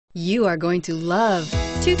You are going to love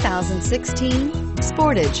 2016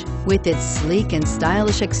 Sportage. With its sleek and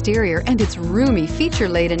stylish exterior and its roomy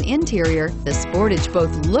feature-laden interior, the Sportage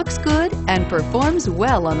both looks good and performs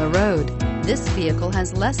well on the road. This vehicle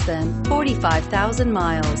has less than 45,000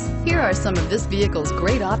 miles. Here are some of this vehicle's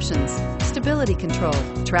great options: stability control,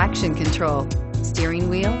 traction control, steering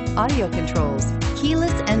wheel audio controls,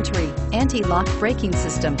 keyless entry, anti-lock braking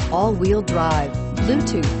system, all-wheel drive,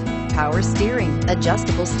 Bluetooth, power steering,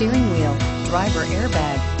 adjustable steering wheel, driver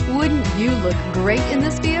airbag. Wouldn't you look great in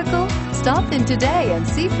this vehicle? Stop in today and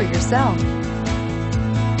see for yourself.